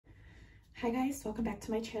Hi guys, welcome back to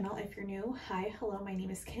my channel. If you're new, hi, hello, my name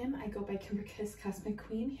is Kim. I go by Kimberkiss Cosmic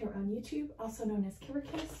Queen here on YouTube, also known as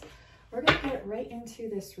Kimberkiss. We're going to get right into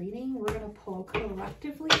this reading. We're going to pull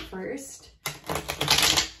collectively first,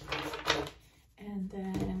 and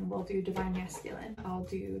then we'll do Divine Masculine. I'll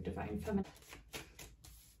do Divine Feminine.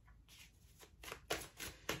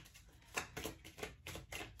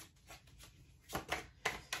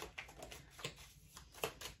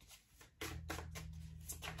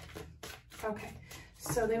 Okay,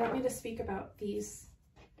 so they want me to speak about these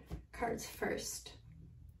cards first.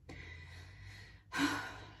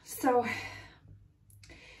 So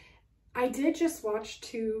I did just watch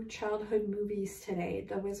two childhood movies today,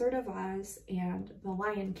 The Wizard of Oz and The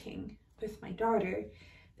Lion King, with my daughter.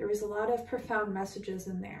 There was a lot of profound messages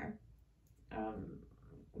in there.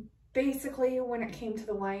 Basically, when it came to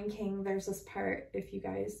The Lion King, there's this part, if you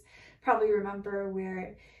guys probably remember,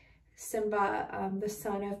 where Simba, the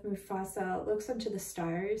son of Mufasa, looks into the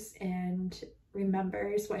stars and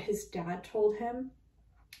remembers what his dad told him,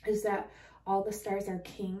 is that all the stars are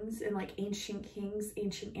kings and like ancient kings,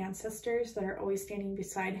 ancient ancestors that are always standing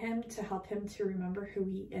beside him to help him to remember who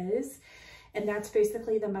he is. And that's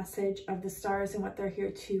basically the message of the stars and what they're here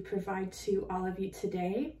to provide to all of you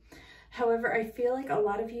today. However, I feel like a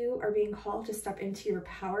lot of you are being called to step into your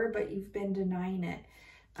power, but you've been denying it.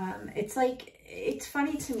 It's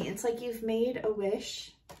funny to me. It's like you've made a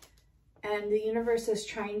wish and the universe is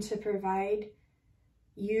trying to provide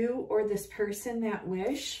you or this person that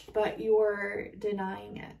wish, but you're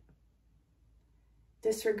denying it,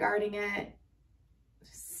 disregarding it,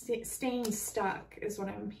 staying stuck is what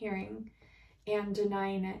I'm hearing, and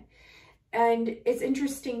denying it. And it's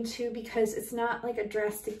interesting too, because it's not like a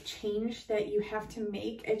drastic change that you have to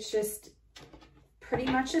make. It's just pretty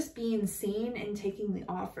much just being seen and taking the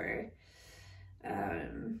offer.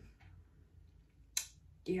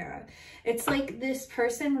 Yeah, it's like this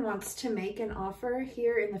person wants to make an offer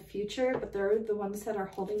here in the future, but they're the ones that are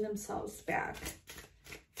holding themselves back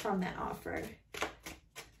from that offer.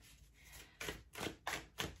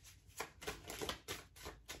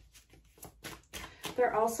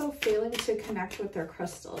 They're also failing to connect with their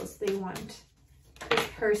crystals. They want this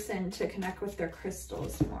person to connect with their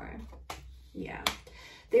crystals more. Yeah.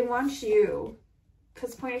 They want you,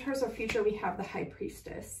 because pointed towards the future, we have the High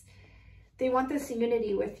Priestess. They want this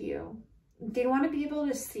unity with you. They want to be able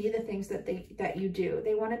to see the things that you do.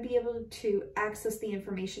 They want to be able to access the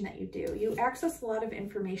information that you do. You access a lot of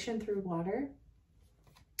information through water.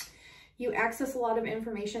 You access a lot of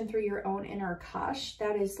information through your own inner Akash.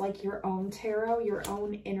 That is like your own tarot, your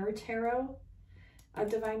own inner tarot of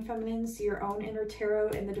Divine Feminines, your own inner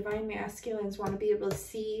tarot. And the Divine Masculines want to be able to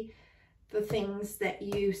see the things that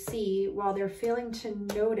you see while they're failing to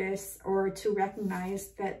notice or to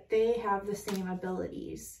recognize that they have the same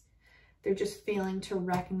abilities. They're just failing to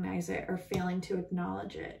recognize it or failing to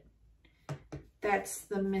acknowledge it. That's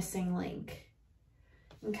the missing link.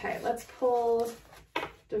 Okay, let's pull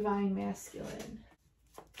Divine Masculine.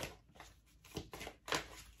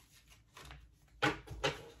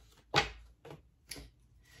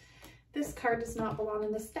 This card does not belong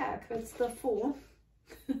in this deck. It's the Fool.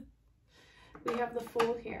 We have the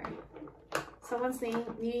Fool here. Someone's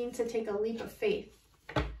needing to take a leap of faith,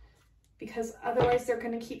 because otherwise they're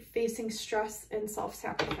going to keep facing stress and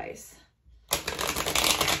self-sacrifice.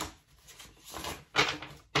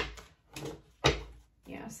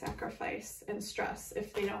 Yeah, sacrifice and stress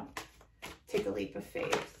if they don't take a leap of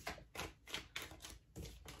faith.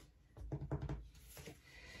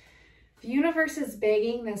 The universe is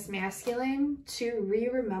begging this masculine to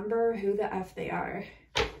remember who the F they are.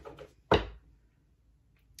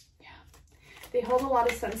 They hold a lot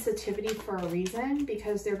of sensitivity for a reason,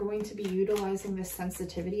 because they're going to be utilizing this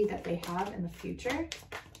sensitivity that they have in the future.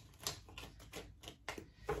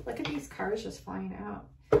 Look at these cards just flying out.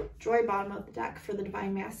 Joy, bottom of the deck for the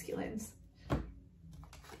Divine Masculines.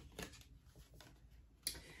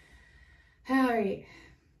 All right.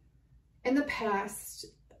 In the past,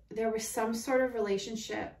 there was some sort of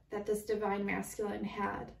relationship that this Divine Masculine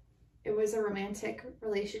had. It was a romantic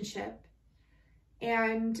relationship.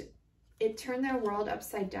 And it turned their world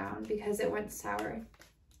upside down because it went sour.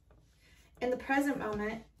 In the present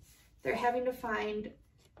moment, they're having to find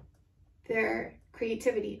their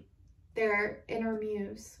creativity, their inner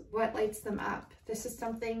muse, what lights them up. This is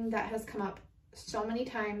something that has come up so many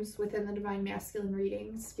times within the Divine Masculine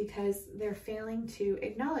readings because they're failing to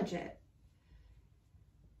acknowledge it.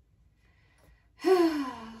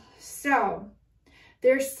 So,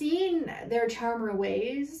 they're seeing their charmer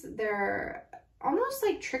ways, their almost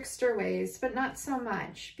like trickster ways, but not so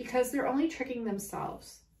much, because they're only tricking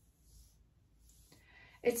themselves.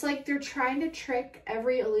 It's like they're trying to trick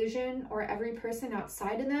every illusion or every person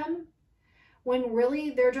outside of them, when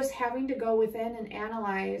really they're just having to go within and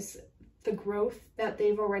analyze the growth that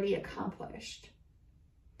they've already accomplished.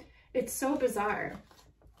 It's so bizarre.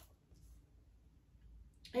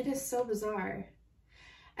 It is so bizarre.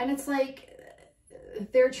 And it's like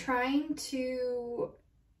they're trying to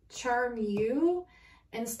charm you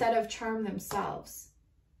instead of charm themselves.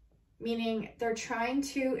 Meaning they're trying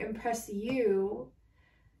to impress you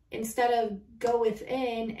instead of go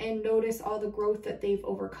within and notice all the growth that they've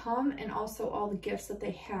overcome and also all the gifts that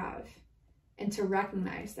they have, and to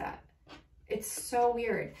recognize that. It's so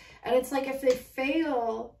weird. And it's like if they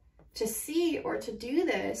fail to see or to do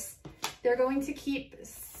this, they're going to keep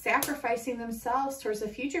sacrificing themselves towards the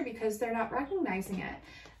future because they're not recognizing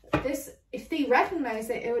it. This, if they recognize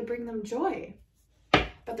it, it would bring them joy,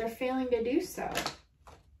 but they're failing to do so.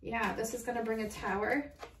 Yeah, this is going to bring a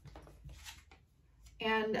Tower.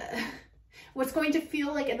 And what's going to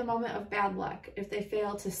feel like in the moment of bad luck if they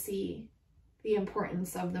fail to see the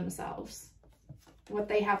importance of themselves, what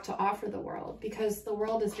they have to offer the world, because the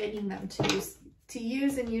world is begging them to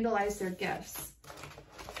use and utilize their gifts.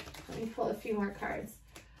 Let me pull a few more cards.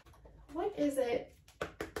 What is it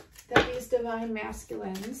that these divine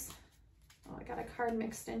masculines, oh, I got a card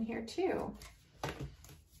mixed in here too.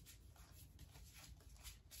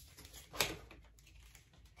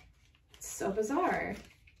 So bizarre.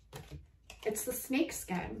 It's the snake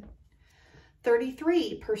skin.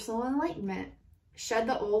 33, personal enlightenment. Shed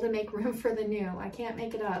the old and make room for the new. I can't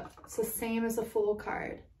make it up. It's the same as the Fool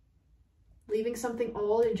card. Leaving something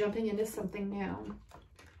old and jumping into something new.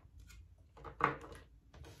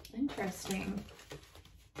 Interesting.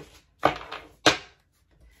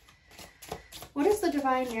 What does the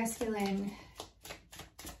divine masculine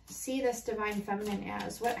see this divine feminine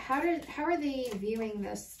as? How are they viewing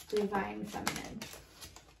this divine feminine?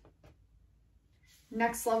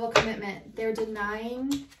 Next level commitment. They're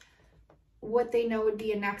denying what they know would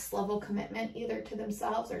be a next level commitment, either to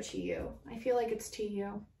themselves or to you. I feel like it's to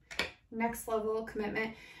you. Next level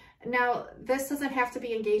commitment. Now, this doesn't have to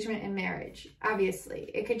be engagement in marriage,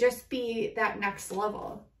 obviously. It could just be that next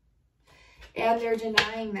level. And they're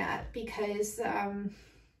denying that because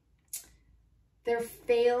they're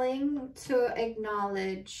failing to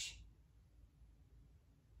acknowledge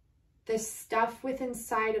the stuff within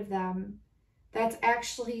inside of them that's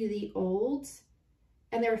actually the old,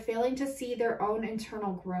 and they're failing to see their own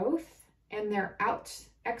internal growth and their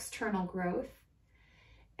external growth,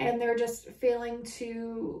 and they're just failing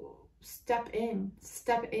to step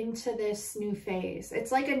into this new phase.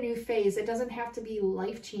 It's like a new phase. It doesn't have to be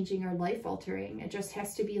life-changing or life-altering. It just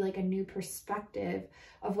has to be like a new perspective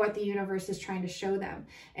of what the universe is trying to show them.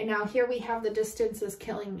 And now here we have the distance is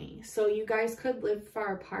killing me. So you guys could live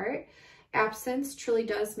far apart. Absence truly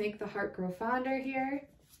does make the heart grow fonder here.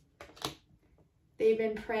 They've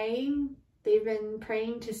been praying. They've been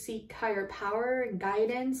praying to seek higher power and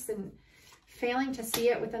guidance, and failing to see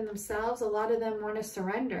it within themselves. A lot of them want to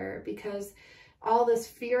surrender because all this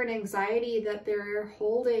fear and anxiety that they're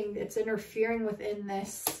holding, it's interfering within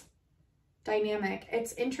this dynamic.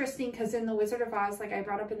 It's interesting because in the Wizard of Oz, like I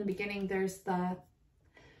brought up in the beginning, there's the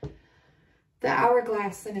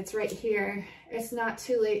hourglass, and it's right here. It's not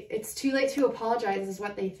too late. It's too late to apologize is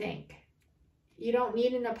what they think. You don't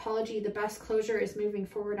need an apology. The best closure is moving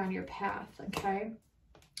forward on your path, okay?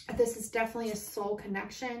 This is definitely a soul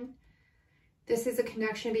connection. This is a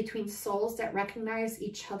connection between souls that recognize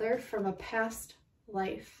each other from a past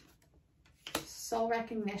life. Soul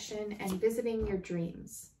recognition and visiting your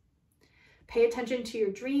dreams. Pay attention to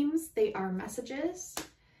your dreams. They are messages.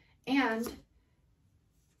 And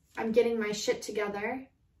I'm getting my shit together,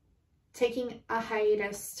 taking a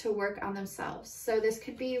hiatus to work on themselves. So this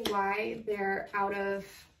could be why they're out of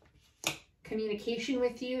communication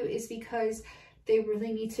with you, is because they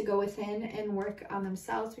really need to go within and work on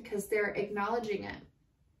themselves because they're acknowledging it.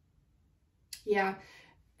 Yeah,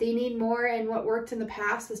 they need more, and what worked in the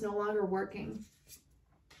past is no longer working.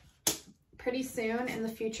 Pretty soon in the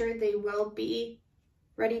future, they will be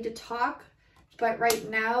ready to talk, but right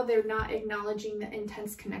now they're not acknowledging the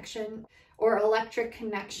intense connection or electric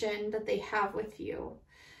connection that they have with you.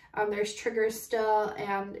 There's triggers still,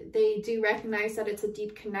 and they do recognize that it's a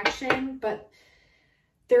deep connection, but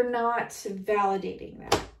they're not validating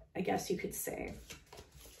that, I guess you could say,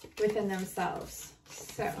 within themselves.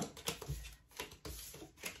 So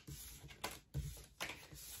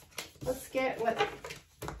let's get a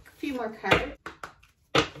few more cards.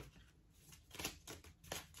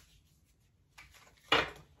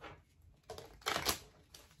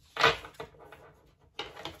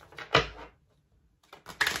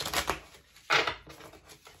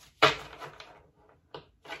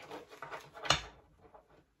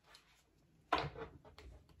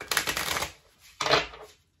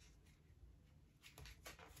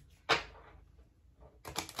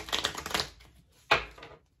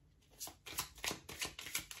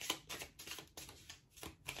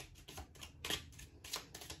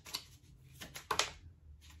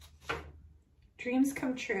 Dreams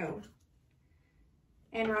come true.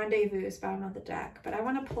 And rendezvous is bottom of the deck, but I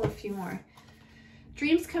want to pull a few more.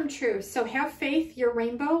 Dreams come true. So have faith, your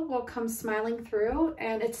rainbow will come smiling through.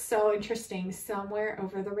 And it's so interesting. Somewhere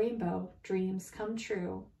over the rainbow, dreams come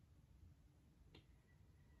true.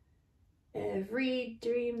 Every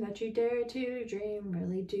dream that you dare to dream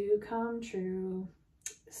really do come true.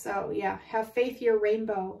 So yeah, have faith, your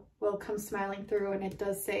rainbow will come smiling through. And it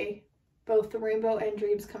does say both the rainbow and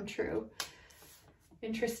dreams come true.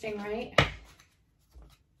 Interesting, right?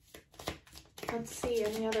 Let's see,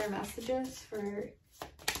 any other messages for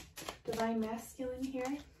Divine Masculine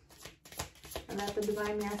here? Or that the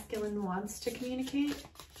Divine Masculine wants to communicate,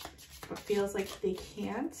 but feels like they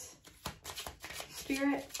can't.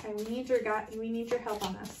 Spirit, we need your help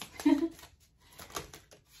on this.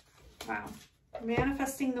 Wow.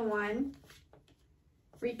 Manifesting the one,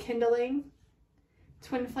 rekindling,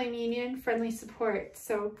 twin flame union, friendly support.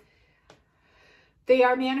 So they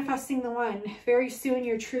are manifesting the one. Very soon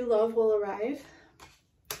your true love will arrive.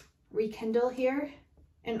 Rekindle here.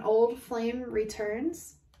 An old flame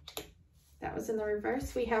returns. That was in the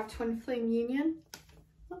reverse. We have twin flame union.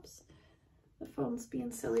 Oops, the phone's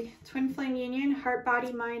being silly. Twin flame union, heart,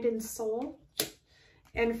 body, mind, and soul.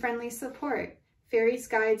 And friendly support. Fairies,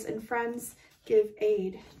 guides, and friends give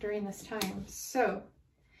aid during this time. So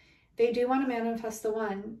they do want to manifest the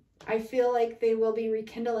one. I feel like they will be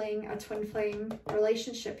rekindling a twin flame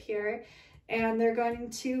relationship here, and they're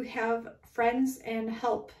going to have friends and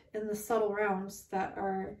help in the subtle realms that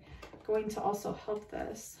are going to also help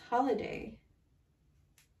this. Holiday.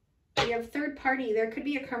 We have third party. There could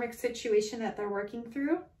be a karmic situation that they're working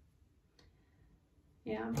through.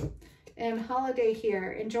 Yeah. And holiday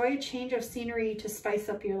here. Enjoy a change of scenery to spice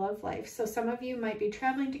up your love life. So some of you might be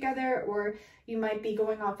traveling together, or you might be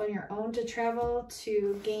going off on your own to travel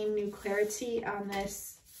to gain new clarity on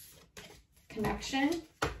this connection.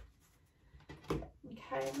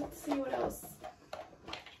 Okay, let's see what else.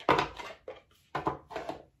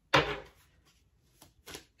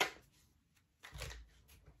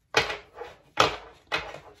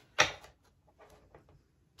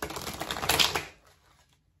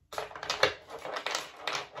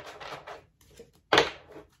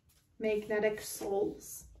 Magnetic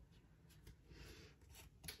souls.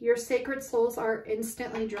 Your sacred souls are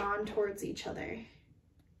instantly drawn towards each other.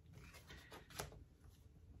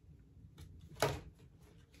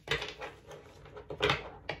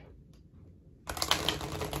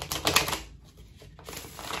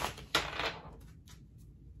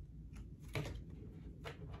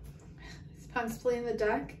 Constantly in the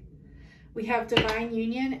deck, we have divine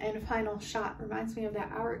union and final shot. Reminds me of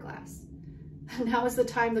that hourglass. Now is the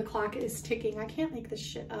time, the clock is ticking. I can't make this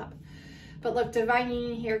shit up. But look, divine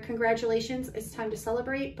union here. Congratulations. It's time to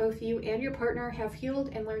celebrate. Both you and your partner have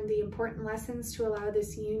healed and learned the important lessons to allow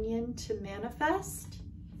this union to manifest.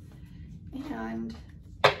 And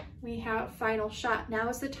we have final shot. Now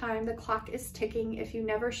is the time, the clock is ticking. If you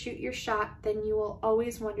never shoot your shot, then you will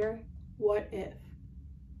always wonder, what if?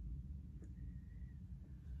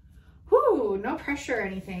 Whew, no pressure or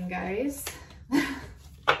anything, guys.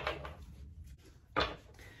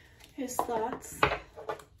 His thoughts.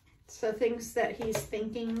 So things that he's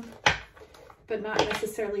thinking, but not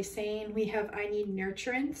necessarily saying. We have, I need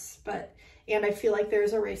nurturance, and I feel like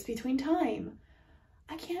there's a race between time.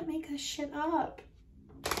 I can't make this shit up.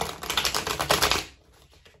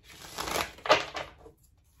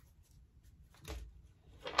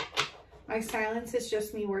 My silence is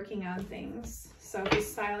just me working on things. So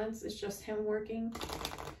his silence is just him working.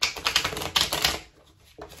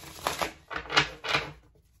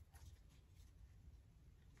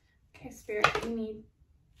 Okay, Spirit, we need,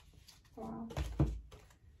 wow.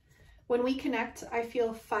 When we connect, I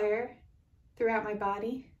feel fire throughout my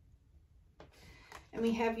body. And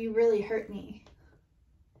we have, you really hurt me.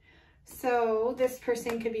 So this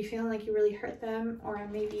person could be feeling like you really hurt them, or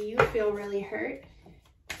maybe you feel really hurt.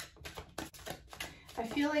 I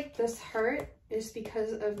feel like this hurt is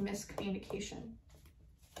because of miscommunication.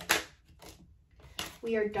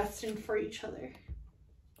 We are destined for each other.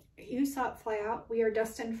 You saw it fly out. We are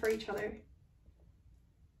destined for each other.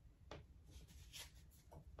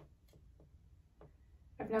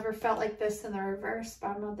 I've never felt like this in the reverse,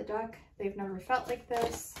 bottom of the deck. They've never felt like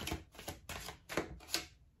this.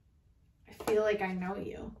 I feel like I know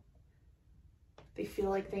you. They feel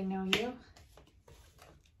like they know you.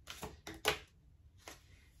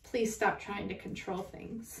 Please stop trying to control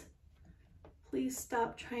things. Please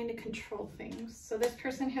stop trying to control things. So this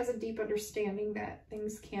person has a deep understanding that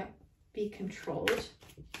things can't be controlled.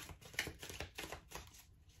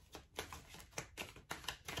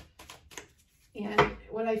 And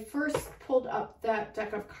when I first pulled up that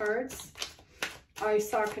deck of cards, I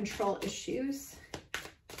saw control issues.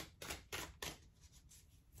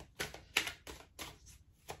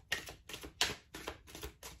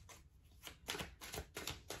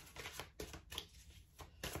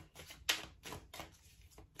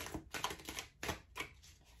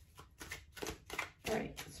 All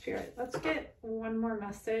right, Spirit, let's get one more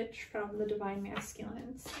message from the Divine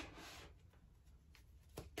Masculines.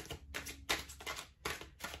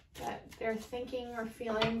 That they're thinking or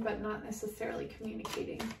feeling, but not necessarily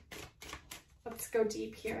communicating. Let's go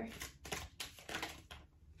deep here.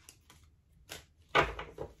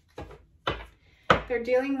 They're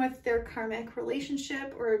dealing with their karmic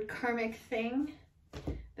relationship or karmic thing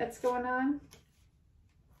that's going on.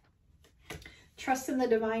 Trust in the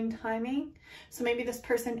divine timing. So maybe this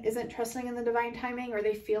person isn't trusting in the divine timing, or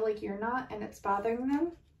they feel like you're not and it's bothering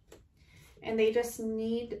them. And they just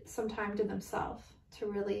need some time to themselves to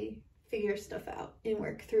really figure stuff out and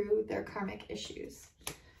work through their karmic issues.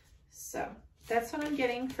 So that's what I'm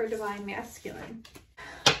getting for Divine Masculine.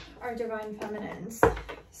 Our Divine Feminines,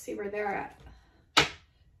 see where they're at.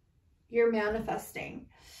 You're manifesting.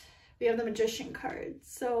 We have the Magician card.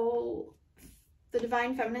 So the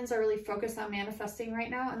Divine Feminines are really focused on manifesting right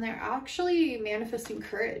now, and they're actually manifesting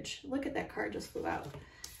courage. Look at that card just flew out.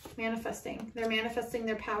 Manifesting. They're manifesting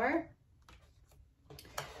their power.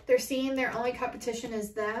 They're seeing their only competition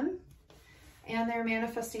is them, and they're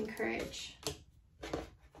manifesting courage.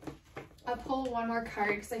 I'll pull one more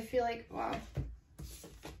card because I feel like, wow.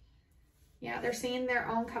 Yeah, they're seeing their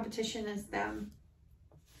own competition as them.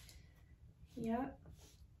 Yeah.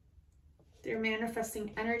 They're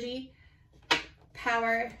manifesting energy,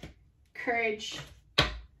 power, courage.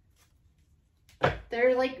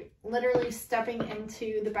 They're like literally stepping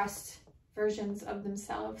into the best versions of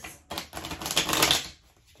themselves.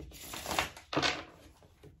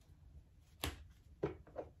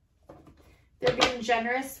 They're being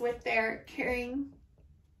generous with their caring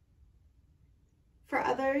for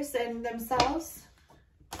others and themselves.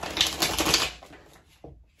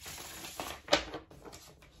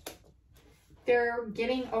 They're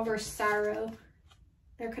getting over sorrow.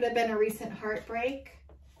 There could have been a recent heartbreak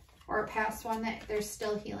or a past one that they're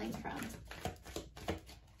still healing from.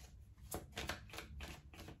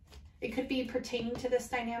 It could be pertaining to this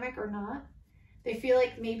dynamic or not. They feel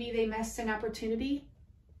like maybe they missed an opportunity,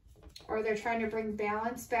 or they're trying to bring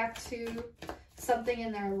balance back to something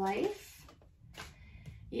in their life.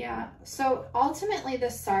 Yeah, so ultimately the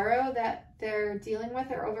sorrow that they're dealing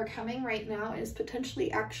with or overcoming right now is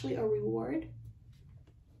potentially actually a reward.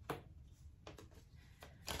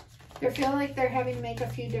 They feel like they're having to make a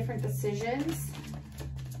few different decisions,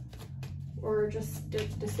 or just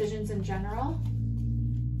decisions in general.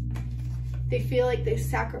 They feel like they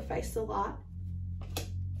sacrificed a lot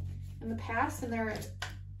in the past, and they're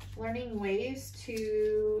learning ways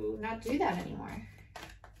to not do that anymore.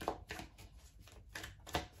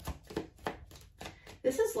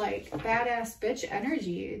 This is like badass bitch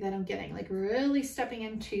energy that I'm getting, like really stepping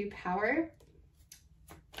into power,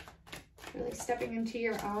 really stepping into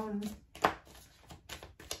your own.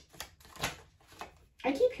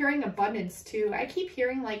 I keep hearing abundance too. I keep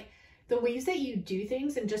hearing like the ways that you do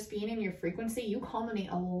things and just being in your frequency, you culminate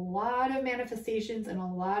a lot of manifestations and a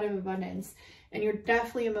lot of abundance. And you're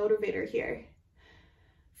definitely a motivator here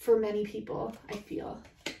for many people, I feel.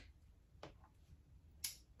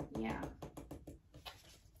 Yeah.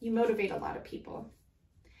 You motivate a lot of people.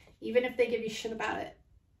 Even if they give you shit about it,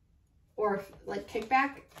 or like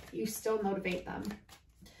kickback, you still motivate them.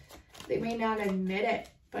 They may not admit it,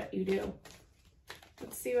 but you do.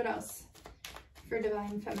 Let's see what else for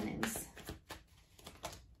Divine Feminines.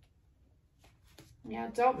 Yeah,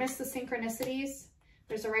 don't miss the synchronicities.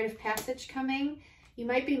 There's a rite of passage coming. You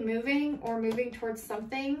might be moving or moving towards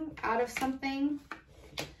something, out of something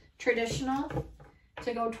traditional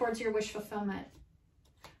to go towards your wish fulfillment.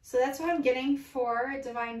 So that's what I'm getting for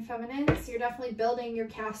Divine Feminines. You're definitely building your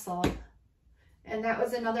castle. And that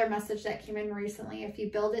was another message that came in recently. If you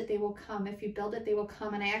build it, they will come. If you build it, they will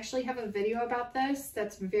come. And I actually have a video about this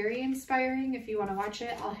that's very inspiring. If you want to watch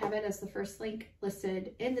it, I'll have it as the first link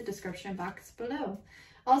listed in the description box below.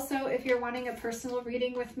 Also, if you're wanting a personal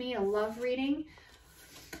reading with me, a love reading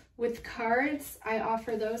with cards, I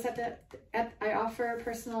offer those I offer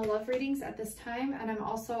personal love readings at this time, and I'm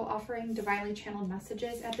also offering divinely channeled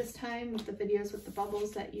messages at this time with the videos with the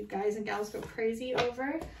bubbles that you guys and gals go crazy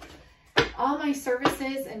over. All my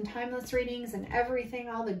services and timeless readings and everything,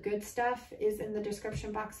 all the good stuff is in the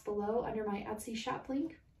description box below under my Etsy shop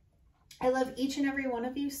link. I love each and every one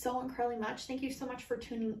of you so incredibly much. Thank you so much for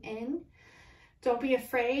tuning in. Don't be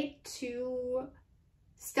afraid to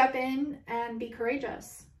step in and be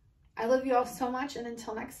courageous. I love you all so much. And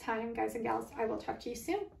until next time, guys and gals, I will talk to you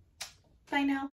soon. Bye now.